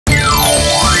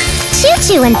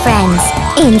ChuChu and Friends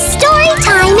in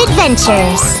Storytime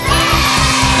Adventures.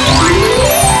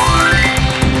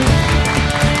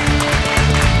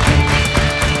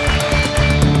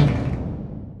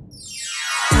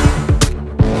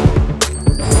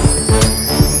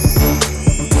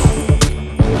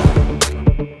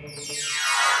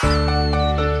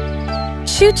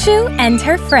 ChuChu and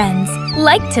her friends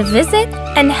liked to visit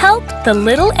and help the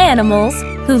little animals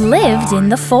who lived in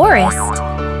the forest.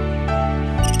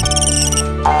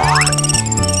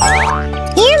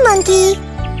 Here, Monkey.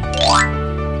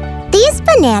 These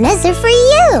bananas are for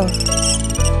you.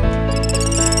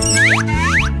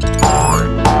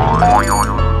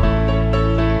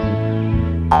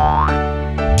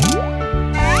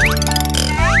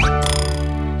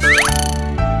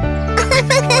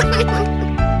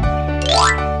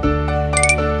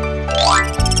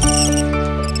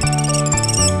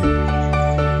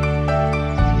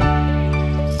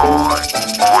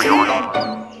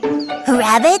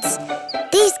 Rabbits,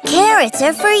 these carrots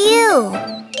are for you.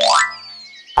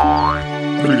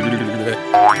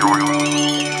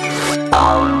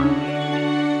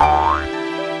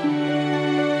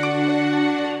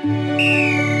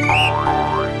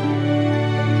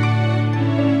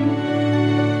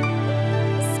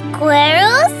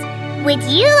 Squirrels, would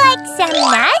you like some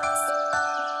nuts?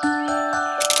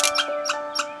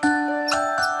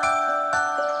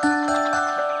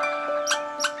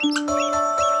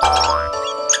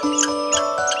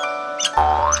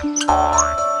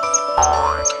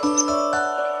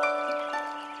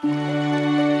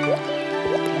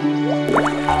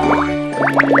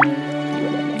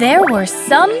 There were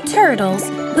some turtles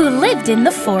who lived in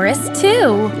the forest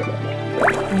too.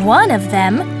 One of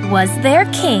them was their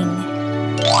king.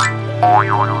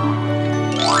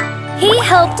 He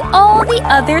helped all the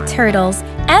other turtles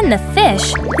and the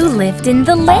fish who lived in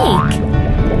the lake.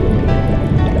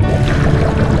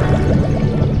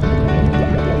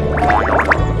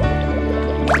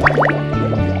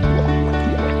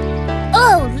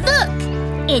 Oh, look!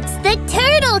 It's the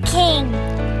Turtle King!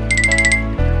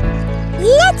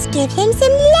 Let's give him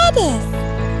some lettuce.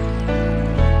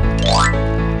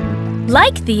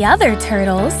 Like the other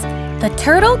turtles, the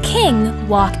Turtle King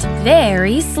walked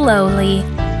very slowly.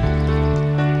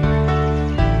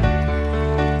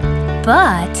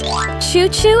 But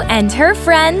ChuChu and her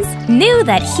friends knew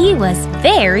that he was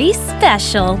very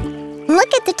special.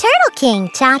 Look at the Turtle King,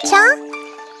 Cha-Cha.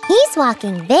 He's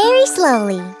walking very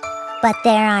slowly. But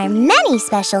there are many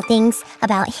special things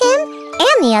about him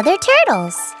and the other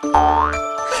turtles.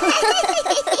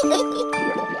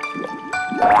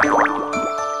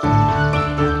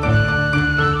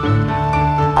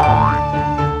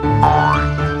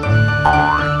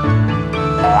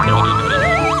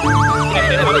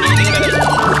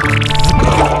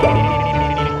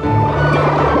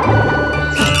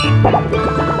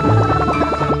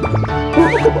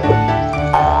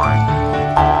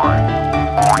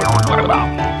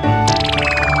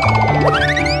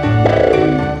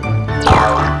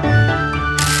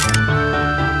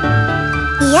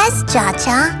 Yes,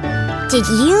 Cha-Cha. Did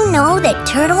you know that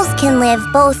turtles can live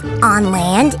both on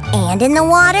land and in the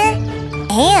water?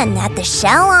 And that the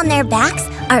shell on their backs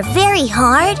are very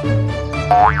hard?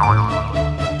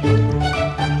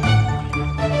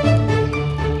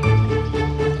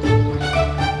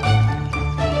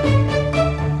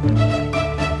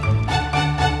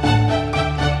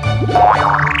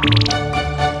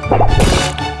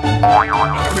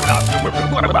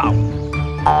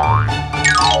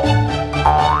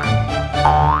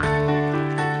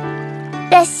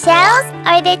 The shells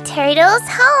are the turtles'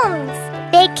 homes.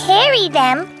 They carry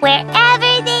them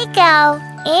wherever they go,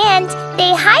 and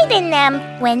they hide in them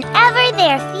whenever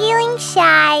they're feeling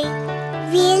shy.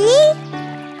 Really?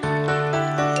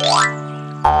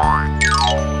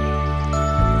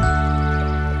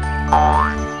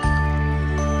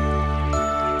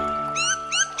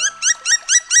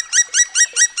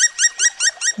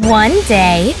 One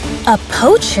day, a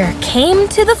poacher came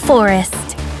to the forest.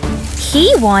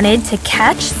 He wanted to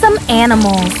catch some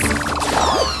animals.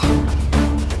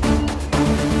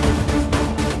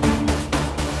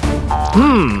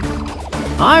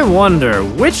 I wonder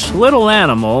which little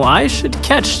animal I should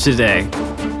catch today.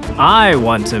 I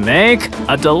want to make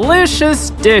a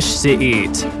delicious dish to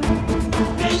eat.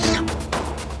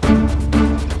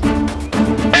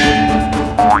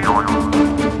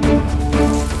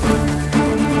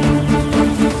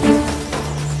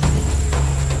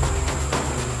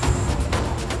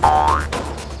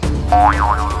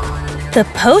 The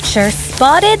poacher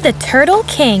spotted the Turtle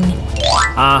King.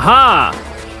 Aha!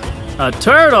 A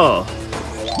turtle!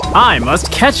 I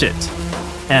must catch it.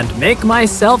 and make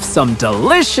myself some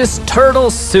delicious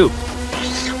turtle soup.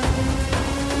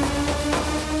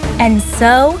 And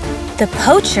so, the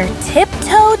poacher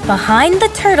tiptoed behind the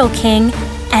Turtle King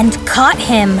and caught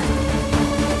him.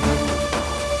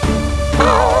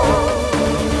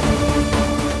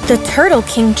 The Turtle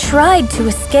King tried to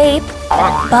escape,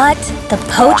 but the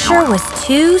poacher was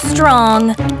too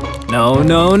strong. No,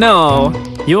 no, no.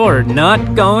 You're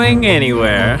not going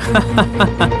anywhere.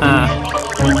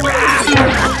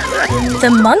 The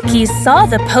monkeys saw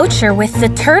the poacher with the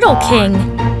Turtle King.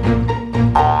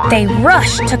 They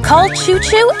rushed to call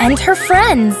ChuChu and her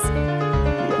friends.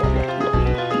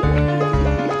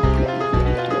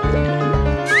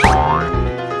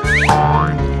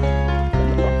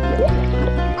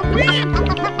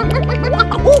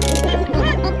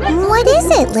 What is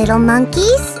it, little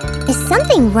monkeys? Is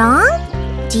something wrong?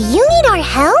 Do you need our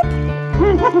help?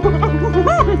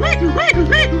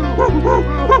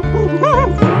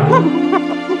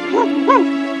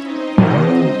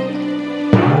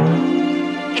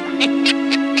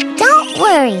 Don't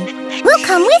worry, we'll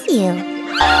come with you.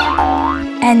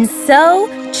 And so,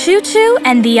 ChuChu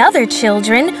and the other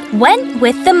children went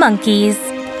with the monkeys.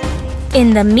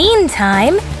 In the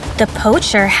meantime, the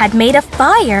poacher had made a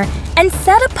fire and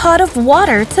set a pot of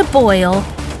water to boil.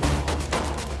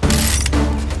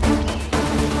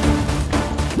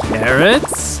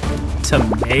 Carrots,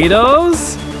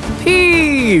 tomatoes,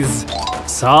 peas,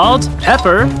 salt,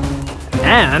 pepper,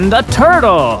 and a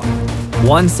turtle.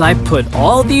 Once I put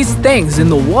all these things in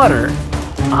the water,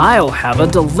 I'll have a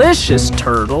delicious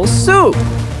turtle soup.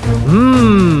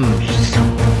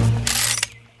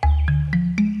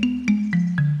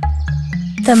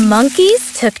 The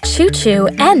monkeys took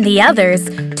ChuChu and the others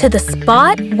to the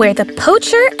spot where the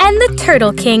poacher and the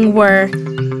Turtle King were.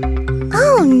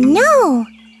 Oh no!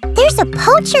 There's a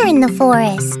poacher in the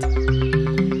forest.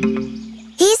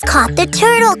 He's caught the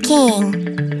Turtle King.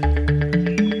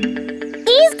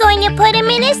 He's going to put him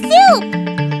in a soup.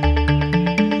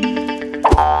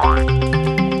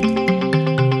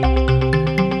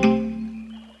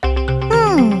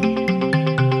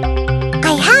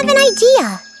 I have an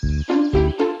idea.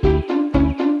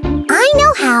 I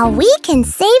know how we can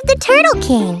save the Turtle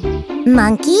King.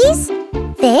 Monkeys,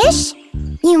 fish,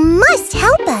 you must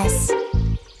help us.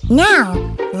 Now,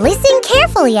 listen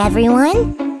carefully,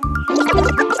 everyone.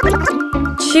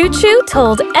 ChuChu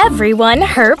told everyone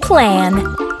her plan.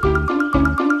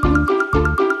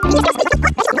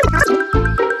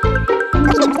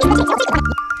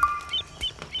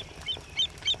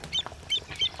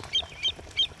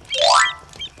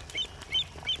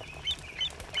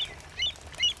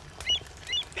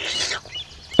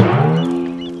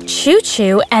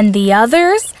 ChuChu and the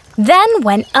others then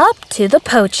went up to the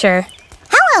poacher.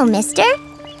 Hello, mister.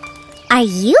 Are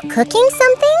you cooking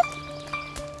something?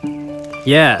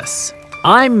 Yes,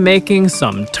 I'm making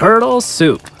some turtle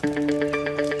soup.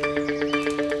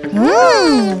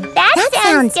 That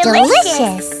sounds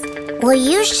delicious. Will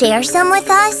you share some with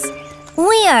us?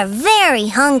 We are very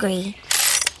hungry.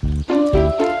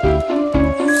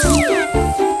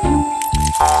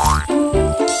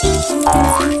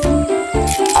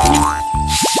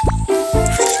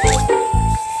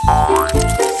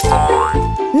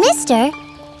 Mister,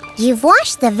 you've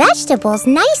washed the vegetables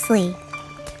nicely.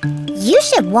 You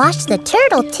should wash the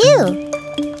turtle too.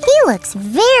 He looks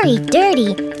very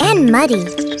dirty and muddy.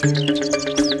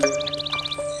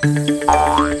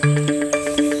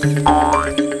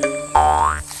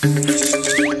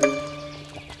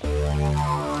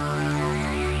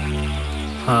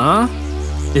 Huh?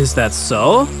 Is that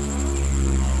so?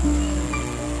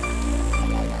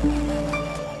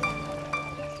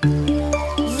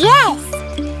 Yes,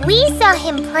 we saw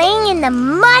him playing in the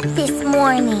mud this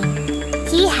morning.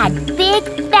 He had big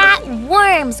fat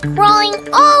worms crawling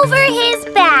over his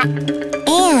back.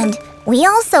 And we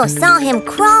also saw him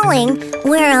crawling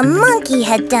where a monkey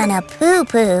had done a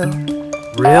poo-poo.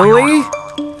 Really?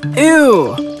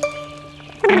 Ew!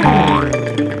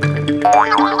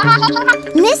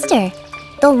 Mister,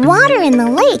 the water in the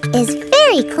lake is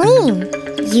very clean.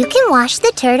 You can wash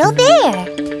the turtle there.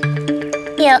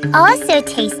 He'll also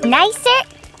taste nicer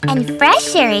and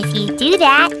fresher if you do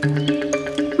that.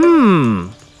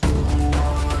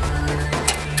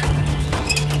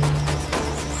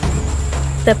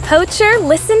 The poacher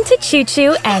listened to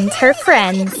ChuChu and her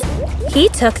friends. He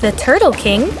took the Turtle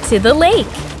King to the lake,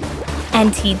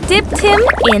 and he dipped him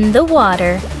in the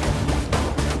water.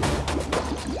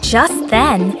 Just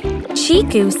then,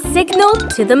 Chiku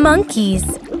signaled to the monkeys.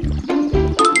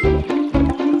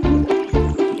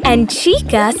 And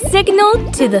Chica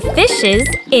signaled to the fishes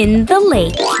in the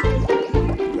lake.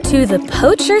 To the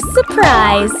poacher's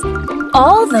surprise,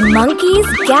 all the monkeys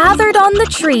gathered on the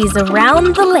trees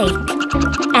around the lake,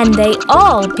 and they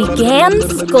all began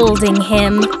scolding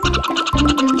him.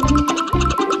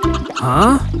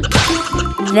 Huh?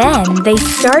 Then they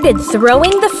started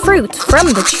throwing the fruit from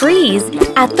the trees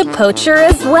at the poacher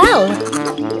as well.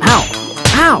 Ow!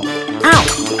 Ow! Ow!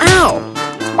 Ow!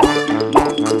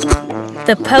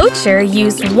 The poacher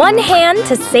used one hand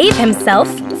to save himself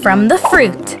from the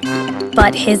fruit,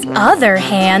 but his other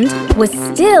hand was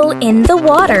still in the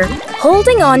water,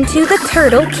 holding on to the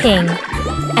Turtle King.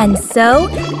 And so,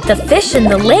 the fish in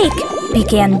the lake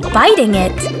began biting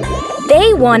it.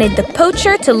 They wanted the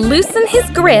poacher to loosen his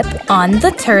grip on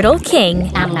the Turtle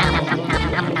King.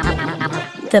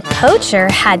 The poacher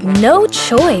had no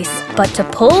choice but to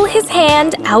pull his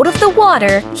hand out of the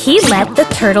water. He let the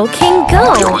Turtle King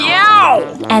go.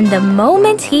 And the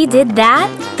moment he did that,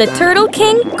 the Turtle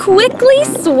King quickly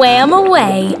swam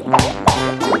away.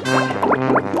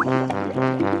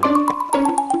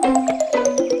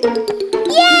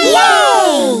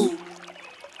 Yay!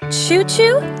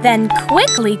 ChuChu then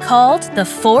quickly called the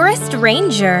Forest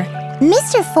Ranger.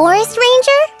 Mr. Forest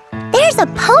Ranger, there's a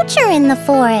poacher in the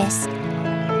forest.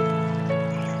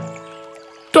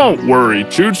 Don't worry,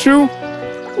 ChuChu.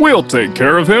 We'll take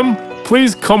care of him.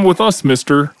 Please come with us,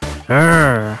 mister.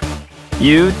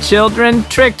 You children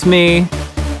tricked me.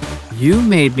 You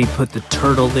made me put the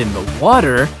turtle in the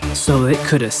water so it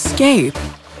could escape,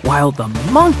 while the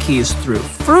monkeys threw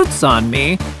fruits on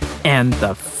me and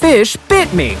the fish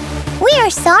bit me. We are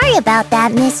sorry about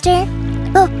that, mister.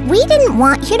 But we didn't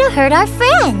want you to hurt our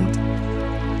friend.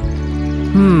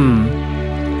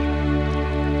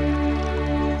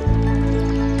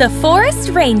 The Forest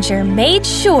Ranger made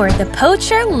sure the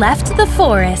poacher left the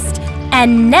forest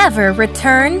and never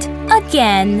returned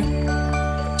again.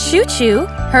 ChuChu,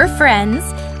 her friends,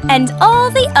 and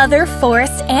all the other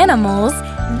forest animals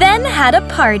then had a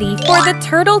party for the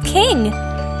Turtle King,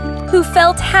 who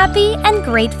felt happy and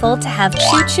grateful to have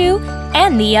ChuChu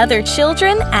and the other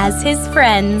children as his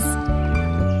friends.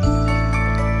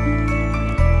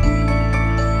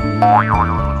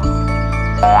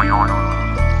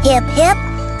 Hip, hip,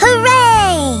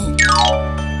 hooray!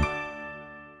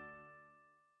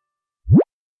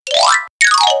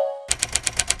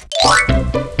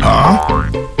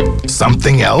 Huh?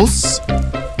 Something else?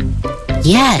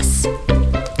 Yes.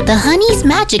 The honey's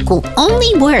magic will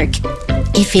only work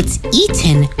if it's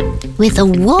eaten with a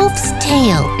wolf's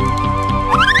tail.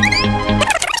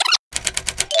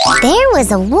 There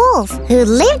was a wolf who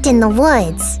lived in the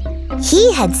woods.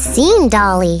 He had seen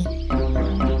Dolly.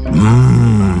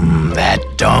 That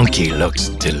donkey looks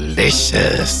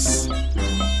delicious.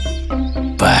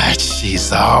 But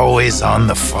she's always on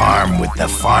the farm with the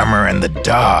farmer and the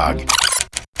dog.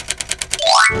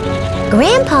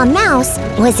 Grandpa Mouse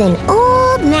was an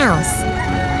old mouse.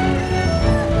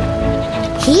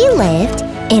 He lived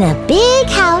in a big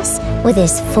house with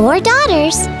his 4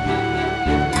 daughters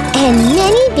and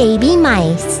many baby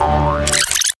mice.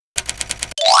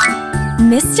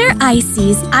 Mr.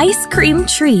 Icy's ice cream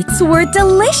treats were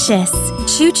delicious.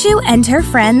 ChuChu and her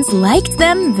friends liked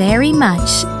them very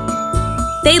much.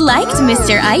 They liked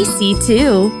Mr. Icy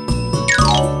too.